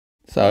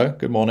So,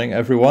 good morning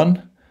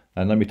everyone,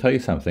 and let me tell you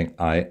something,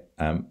 I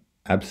am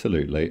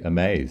absolutely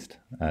amazed,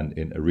 and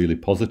in a really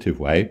positive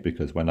way,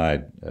 because when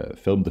I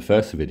filmed the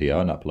first video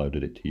and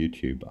uploaded it to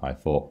YouTube, I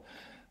thought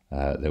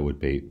there would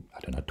be,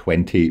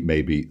 20,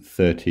 maybe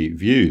 30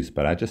 views,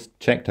 but I just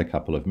checked a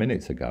couple of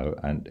minutes ago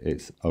and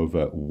it's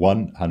over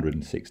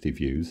 160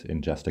 views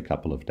in just a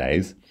couple of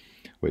days,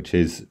 which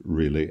is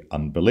really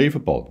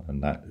unbelievable,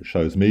 and that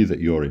shows me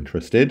that you're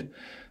interested.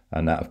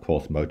 And that, of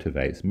course,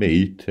 motivates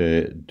me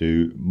to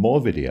do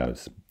more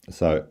videos.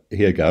 So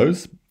here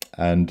goes.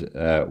 And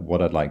what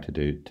I'd like to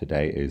do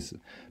today is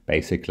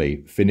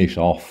basically finish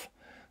off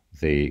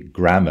the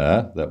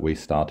grammar that we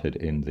started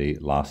in the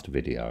last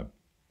video.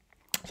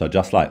 So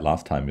just like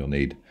last time, you'll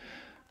need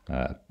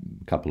a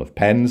couple of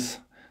pens,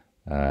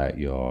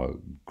 your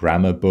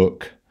grammar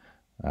book,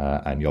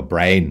 and your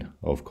brain,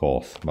 of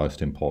course,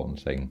 most important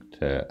thing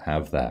to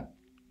have there.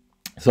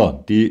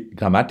 So, die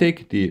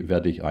Grammatik, die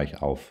werde ich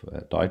euch auf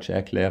Deutsch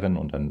erklären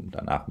und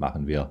danach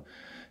machen wir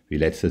wie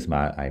letztes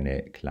Mal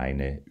eine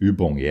kleine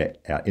Übung. Ihr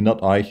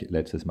erinnert euch,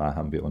 letztes Mal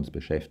haben wir uns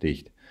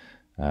beschäftigt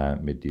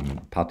mit dem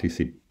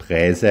Partizip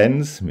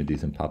Präsens. Mit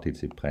diesem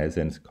Partizip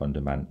Präsens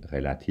konnte man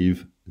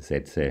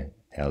Relativsätze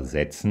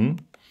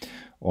ersetzen.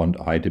 Und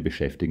heute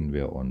beschäftigen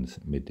wir uns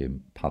mit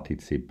dem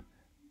Partizip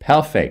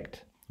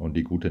Perfekt. Und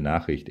die gute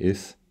Nachricht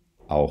ist,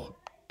 auch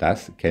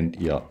das kennt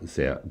ihr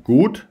sehr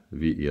gut,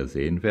 wie ihr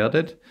sehen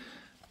werdet.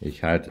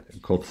 Ich halte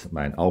kurz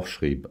meinen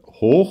Aufschrieb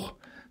hoch.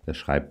 Das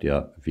schreibt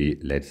ihr wie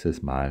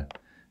letztes Mal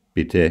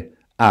bitte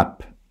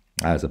ab.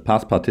 Also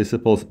Past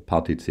Participles,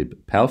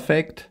 Partizip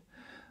Perfekt.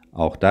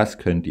 Auch das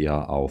könnt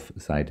ihr auf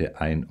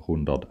Seite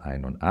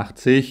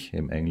 181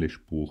 im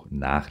Englischbuch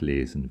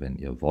nachlesen, wenn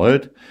ihr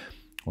wollt.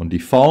 Und die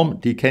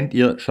Form, die kennt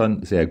ihr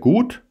schon sehr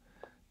gut.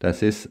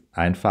 Das ist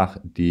einfach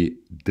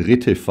die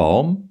dritte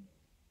Form.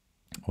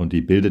 Und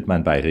die bildet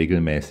man bei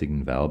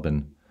regelmäßigen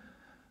Verben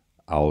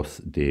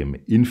aus dem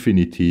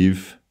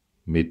Infinitiv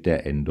mit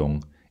der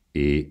Endung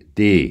ed.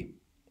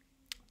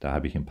 Da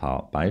habe ich ein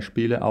paar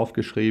Beispiele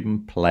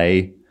aufgeschrieben.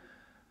 Play,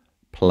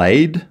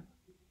 played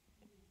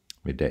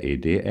mit der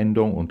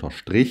ed-Endung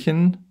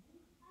unterstrichen.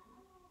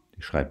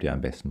 Die schreibt ihr am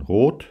besten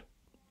rot.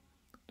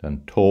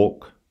 Dann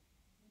talk,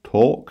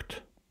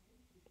 talked.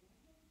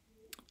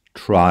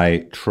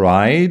 Try,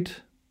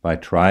 tried. Bei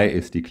try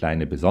ist die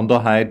kleine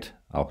Besonderheit.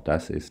 Auch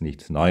das ist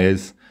nichts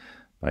Neues.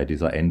 Bei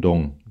dieser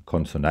Endung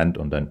Konsonant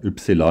und dann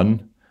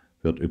y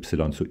wird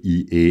y zu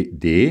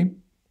ied.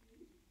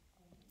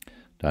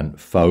 Dann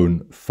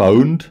phone,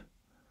 phoned.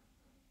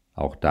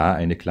 Auch da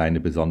eine kleine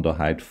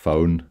Besonderheit.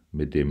 Phone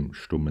mit dem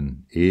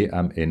stummen e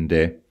am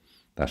Ende.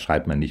 Da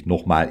schreibt man nicht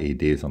nochmal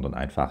ed, sondern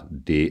einfach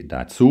d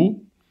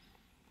dazu.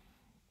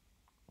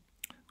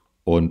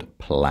 Und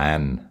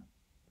plan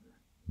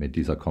mit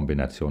dieser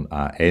Kombination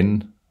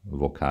an,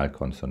 Vokal,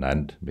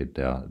 Konsonant mit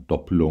der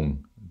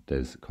Doppelung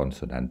des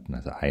Konsonanten,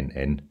 also ein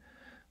N,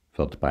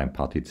 wird beim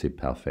Partizip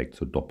Perfekt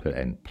zu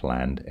Doppel-N,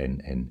 planned,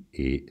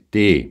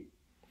 N-N-E-D.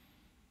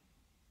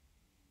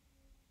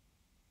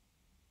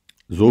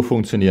 So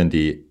funktionieren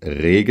die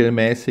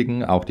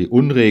regelmäßigen, auch die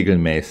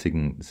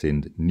unregelmäßigen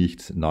sind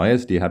nichts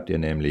Neues, die habt ihr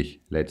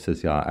nämlich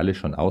letztes Jahr alle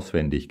schon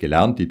auswendig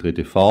gelernt, die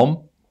dritte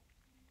Form.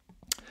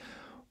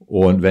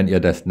 Und wenn ihr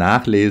das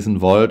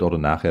nachlesen wollt oder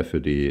nachher für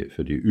die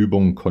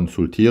Übung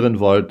konsultieren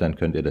wollt, dann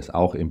könnt ihr das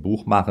auch im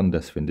Buch machen.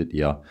 Das findet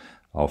ihr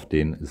auf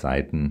den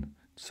Seiten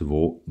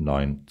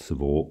 292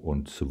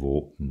 und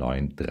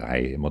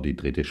 293, immer die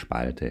dritte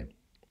Spalte.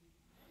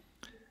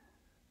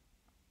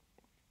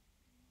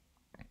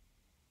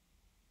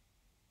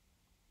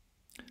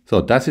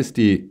 So, das ist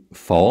die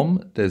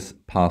Form des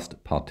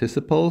Past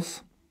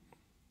Participles.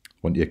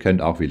 Und ihr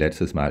könnt auch wie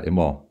letztes Mal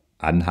immer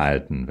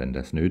anhalten, wenn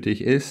das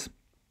nötig ist.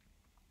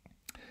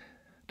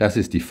 Das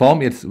ist die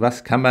Form. Jetzt,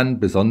 was kann man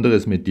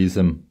Besonderes mit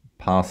diesem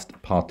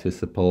Past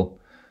Participle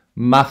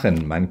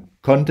machen? Man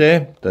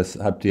konnte, das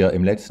habt ihr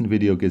im letzten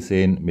Video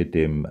gesehen, mit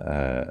dem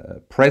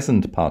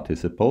Present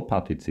Participle,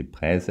 Partizip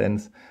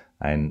Präsens,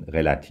 einen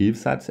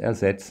Relativsatz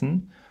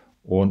ersetzen.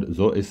 Und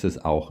so ist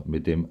es auch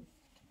mit dem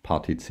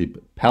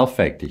Partizip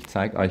Perfekt. Ich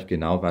zeige euch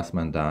genau, was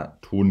man da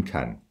tun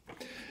kann.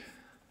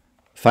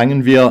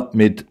 Fangen wir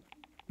mit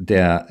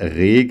der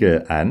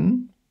Regel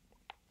an.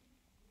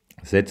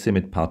 Sätze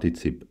mit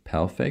Partizip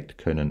Perfekt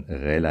können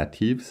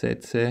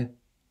Relativsätze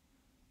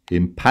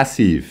im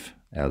Passiv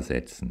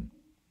ersetzen.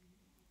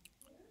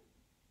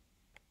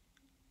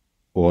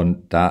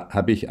 Und da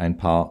habe ich ein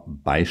paar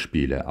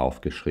Beispiele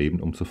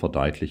aufgeschrieben, um zu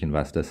verdeutlichen,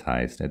 was das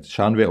heißt. Jetzt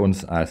schauen wir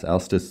uns als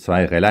erstes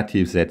zwei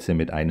Relativsätze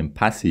mit einem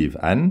Passiv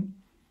an.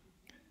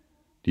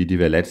 Die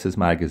wir letztes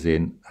Mal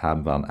gesehen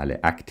haben, waren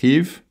alle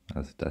aktiv.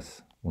 Also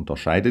das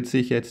unterscheidet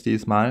sich jetzt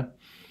diesmal.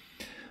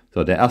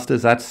 So, der erste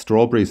Satz,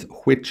 Strawberries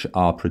which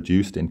are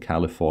produced in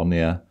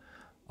California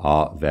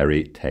are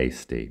very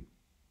tasty.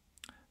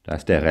 Das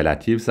ist der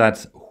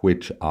Relativsatz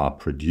which are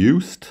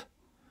produced.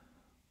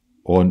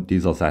 Und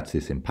dieser Satz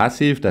ist im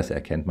Passiv. Das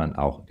erkennt man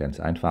auch ganz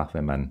einfach,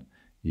 wenn man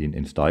ihn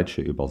ins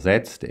Deutsche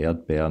übersetzt.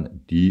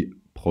 Erdbeeren, die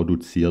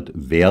produziert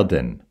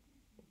werden.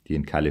 die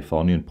in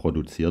Kalifornien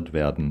produziert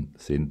werden,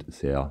 sind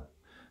sehr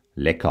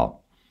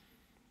lecker.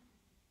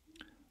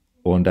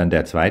 Und dann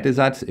der zweite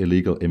Satz,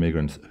 illegal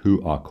immigrants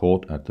who are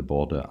caught at the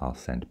border are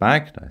sent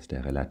back. Da ist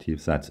der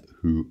Relativsatz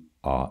who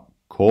are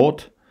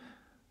caught,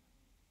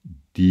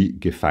 die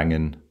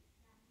gefangen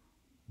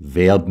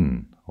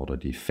werden oder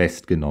die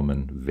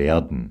festgenommen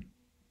werden.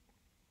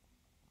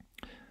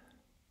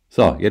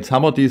 So, jetzt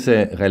haben wir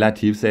diese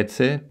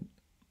Relativsätze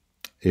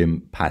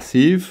im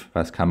Passiv.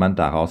 Was kann man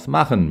daraus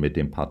machen mit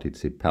dem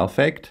Partizip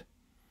Perfekt?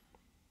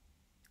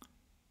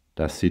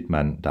 Das sieht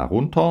man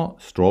darunter.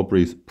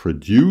 Strawberries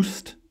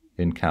produced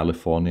in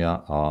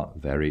California are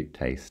very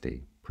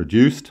tasty.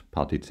 Produced,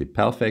 Partizip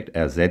Perfekt,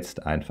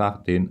 ersetzt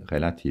einfach den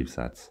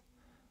Relativsatz.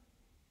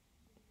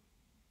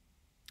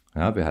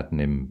 Ja, wir hatten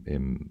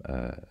im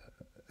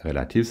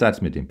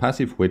Relativsatz mit dem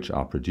Passiv which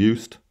are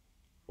produced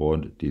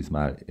und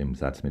diesmal im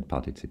Satz mit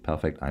Partizip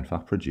Perfekt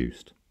einfach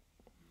produced.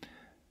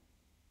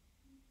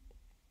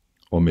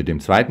 Und mit dem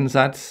zweiten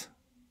Satz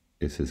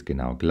ist es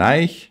genau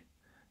gleich.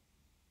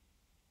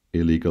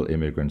 Illegal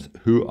immigrants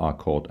who are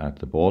caught at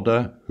the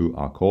border. Who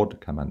are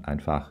caught kann man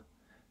einfach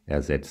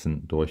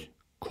ersetzen durch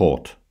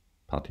caught.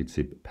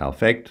 Partizip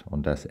Perfekt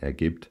und das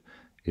ergibt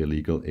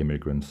illegal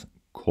immigrants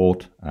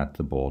caught at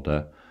the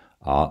border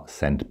are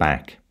sent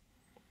back.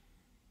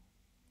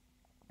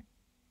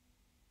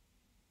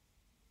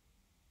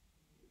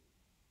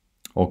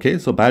 Okay,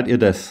 sobald ihr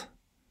das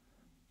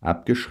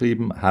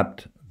abgeschrieben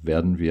habt,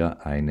 werden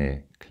wir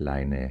eine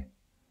kleine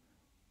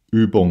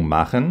Übung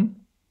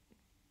machen.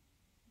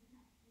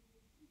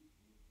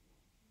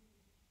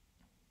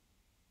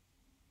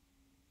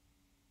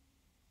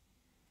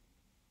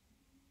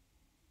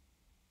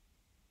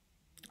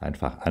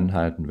 Einfach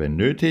anhalten, wenn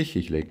nötig.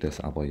 Ich lege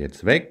das aber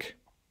jetzt weg.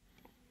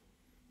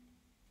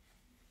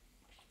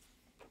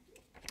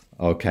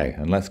 Okay,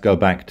 and let's go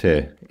back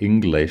to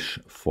English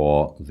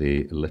for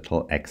the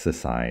little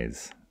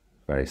exercise.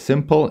 Very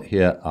simple.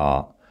 Here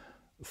are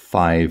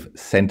 5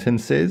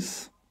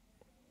 sentences,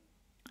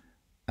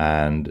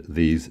 and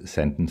these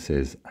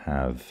sentences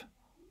have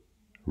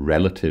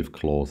relative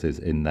clauses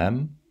in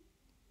them,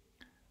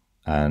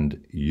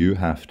 and you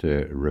have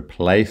to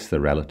replace the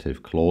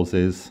relative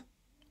clauses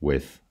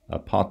with a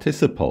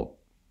participle.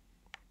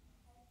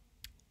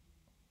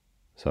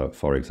 So,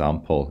 for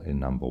example, in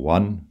number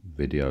 1,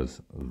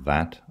 videos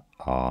that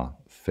are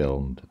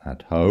filmed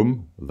at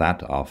home.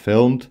 That are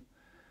filmed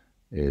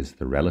is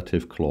the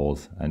relative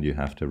clause, and you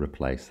have to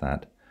replace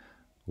that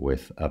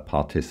with a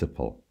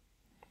participle.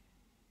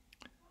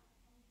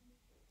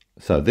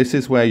 So this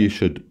is where you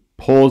should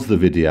pause the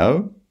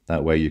video.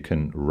 That way you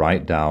can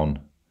write down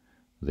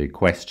the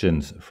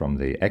questions from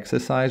the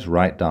exercise,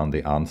 write down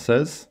the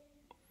answers.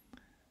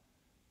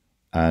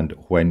 And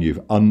when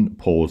you've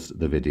unpaused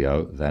the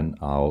video, then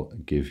I'll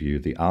give you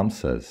the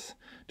answers.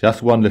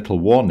 Just one little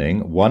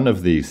warning, one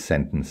of these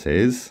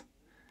sentences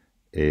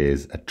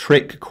is a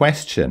trick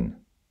question.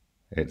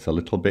 It's a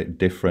little bit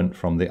different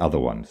from the other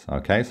ones,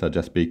 okay? So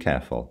just be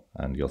careful,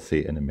 and you'll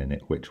see in a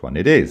minute which one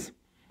it is.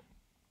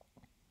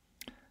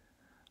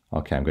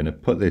 Okay, I'm going to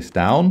put this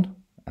down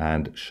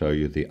and show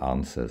you the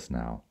answers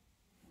now.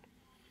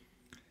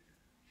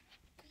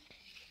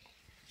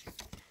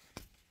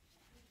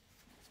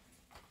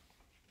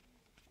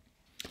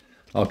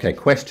 Okay,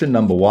 question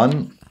number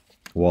 1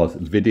 was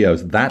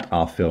videos that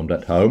are filmed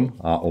at home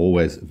are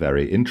always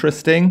very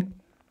interesting.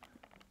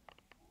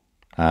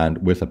 And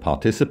with a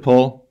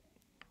participle,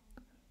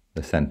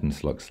 the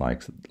sentence looks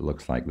like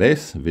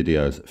this.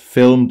 Videos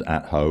filmed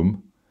at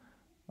home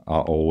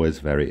are always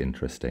very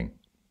interesting.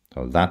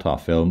 So that are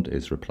filmed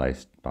is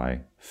replaced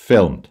by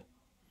filmed.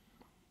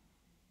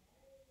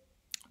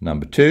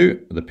 Number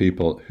 2, the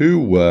people who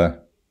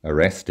were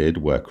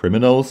arrested were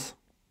criminals.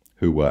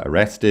 Who were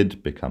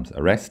arrested becomes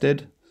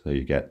arrested. So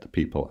you get the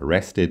people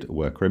arrested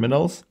were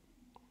criminals.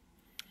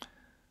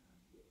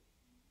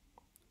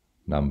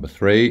 Number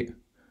 3,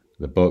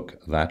 the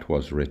book that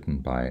was written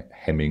by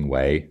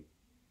Hemingway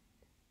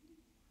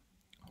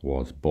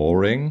was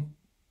boring.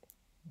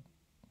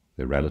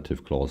 The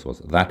relative clause was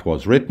that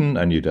was written,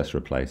 and you just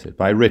replace it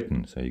by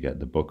written. So you get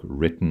the book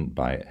written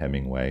by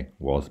Hemingway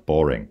was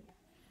boring.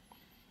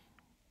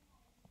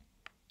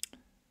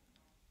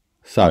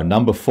 So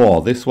number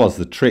 4, this was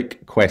the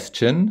trick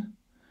question.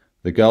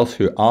 The girls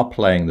who are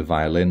playing the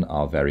violin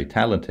are very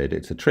talented.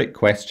 It's a trick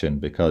question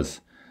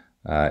because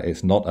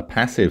it's not a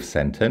passive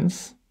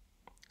sentence.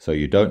 So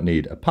you don't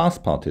need a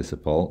past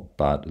participle,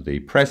 but the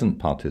present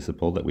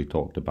participle that we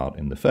talked about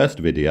in the first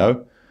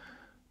video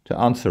to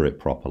answer it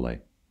properly.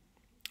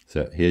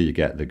 So here you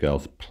get the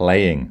girls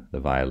playing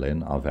the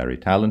violin are very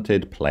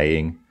talented.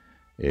 Playing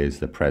is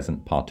the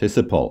present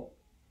participle.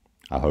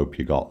 I hope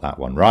you got that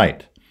one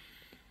right.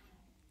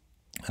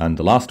 And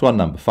the last one,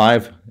 number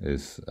 5,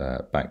 is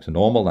back to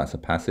normal. That's a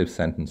passive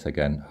sentence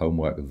again.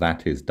 Homework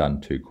that is done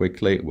too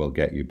quickly will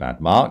get you bad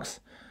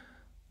marks,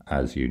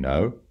 as you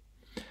know.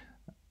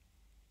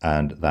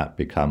 And that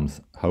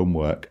becomes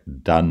homework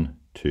done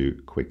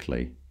too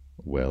quickly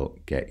will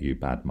get you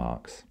bad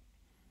marks.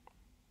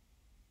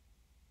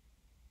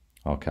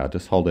 Okay, I'll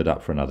just hold it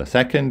up for another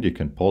second. You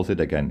can pause it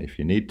again if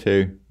you need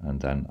to,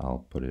 and then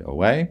I'll put it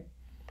away.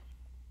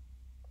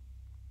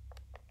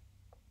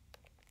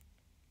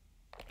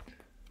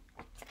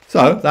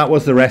 So that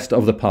was the rest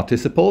of the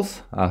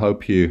participles. I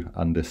hope you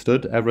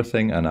understood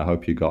everything, and I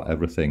hope you got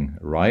everything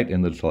right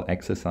in the little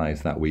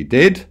exercise that we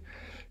did.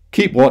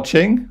 Keep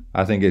watching.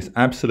 I think it's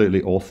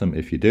absolutely awesome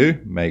if you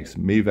do. Makes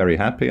me very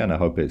happy, and I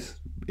hope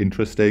it's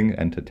interesting,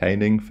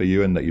 entertaining for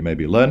you, and that you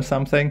maybe learn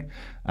something.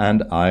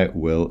 And I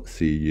will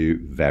see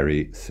you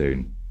very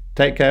soon.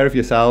 Take care of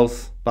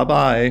yourselves.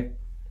 Bye-bye.